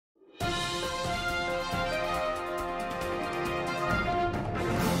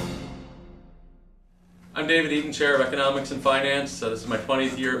I'm David Eaton, Chair of Economics and Finance. This is my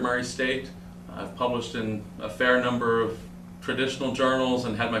 20th year at Murray State. I've published in a fair number of traditional journals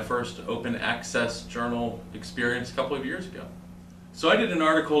and had my first open access journal experience a couple of years ago. So I did an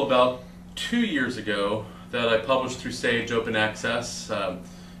article about 2 years ago that I published through Sage Open Access.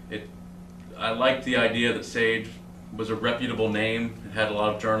 I liked the idea that Sage was a reputable name. It had a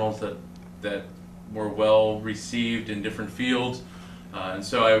lot of journals that were well received in different fields. And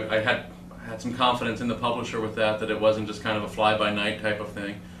so I had some confidence in the publisher with that it wasn't just kind of a fly-by-night type of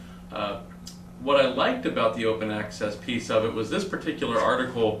thing. What I liked about the open access piece of it was this particular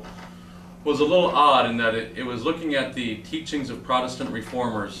article was a little odd in that it was looking at the teachings of Protestant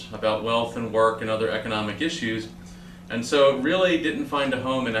reformers about wealth and work and other economic issues. And so it really didn't find a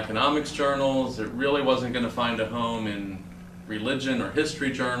home in economics journals. It really wasn't going to find a home in religion or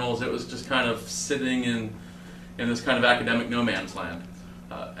history journals. It was just kind of sitting in this kind of academic no man's land.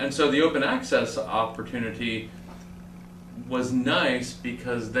 And so the open access opportunity was nice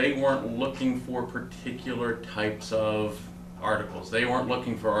because they weren't looking for particular types of articles. They weren't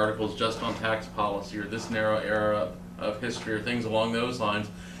looking for articles just on tax policy or this narrow era of history or things along those lines.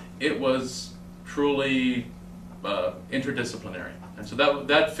 It was truly interdisciplinary. And so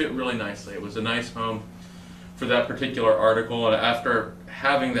that fit really nicely. It was a nice home for that particular article. And after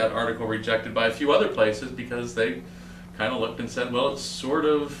having that article rejected by a few other places because they kind of looked and said, well, it sort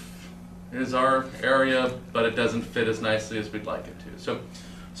of is our area, but it doesn't fit as nicely as we'd like it to.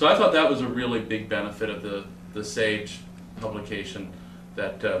 So I thought that was a really big benefit of the Sage publication,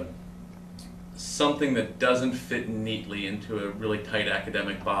 that something that doesn't fit neatly into a really tight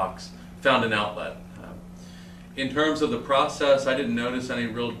academic box found an outlet. In terms of the process, I didn't notice any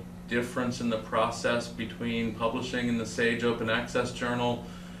real difference in the process between publishing in the Sage Open Access Journal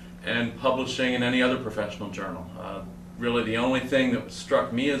and publishing in any other professional journal. Really the only thing that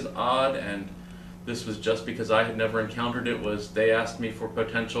struck me as odd, and this was just because I had never encountered it, was they asked me for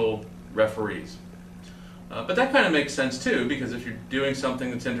potential referees. But that kind of makes sense too, because if you're doing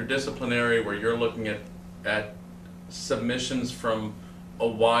something that's interdisciplinary where you're looking at submissions from a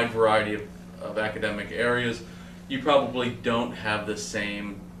wide variety of academic areas, you probably don't have the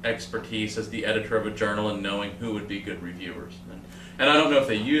same expertise as the editor of a journal in knowing who would be good reviewers. And I don't know if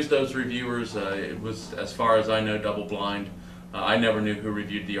they used those reviewers. It was, as far as I know, double-blind. I never knew who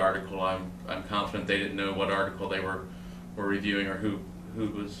reviewed the article. I'm confident they didn't know what article they were reviewing or who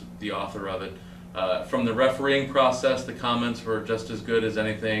was the author of it. From the refereeing process, the comments were just as good as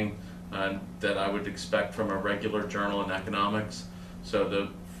anything that I would expect from a regular journal in economics. So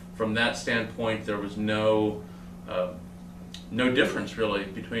from that standpoint, there was no difference really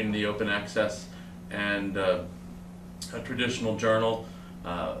between the open access and a traditional journal.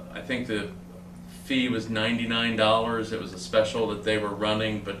 I think the fee was $99. It was a special that they were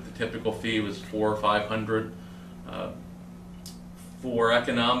running, but the typical fee was $400 or $500. For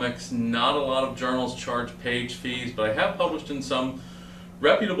economics, not a lot of journals charge page fees, but I have published in some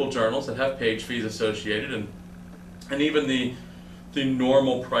reputable journals that have page fees associated, and even the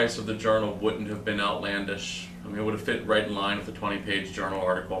normal price of the journal wouldn't have been outlandish. I mean, it would have fit right in line with a 20-page journal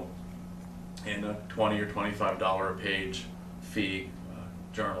article in a $20 or $25 a page fee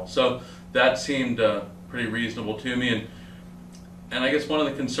journal. So that seemed pretty reasonable to me. And I guess one of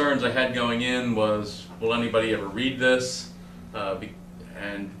the concerns I had going in was, will anybody ever read this?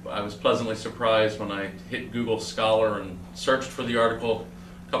 And I was pleasantly surprised when I hit Google Scholar and searched for the article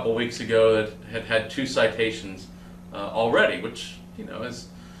a couple weeks ago that had 2 citations already, which, you know, is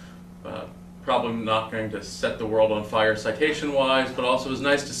probably not going to set the world on fire citation-wise, but also was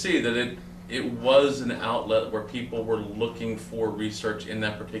nice to see that it was an outlet where people were looking for research in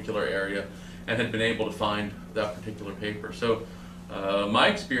that particular area and had been able to find that particular paper. So my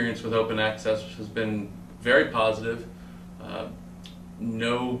experience with open access has been very positive.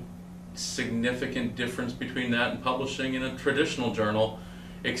 No significant difference between that and publishing in a traditional journal,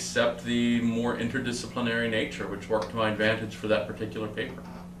 except the more interdisciplinary nature, which worked to my advantage for that particular paper.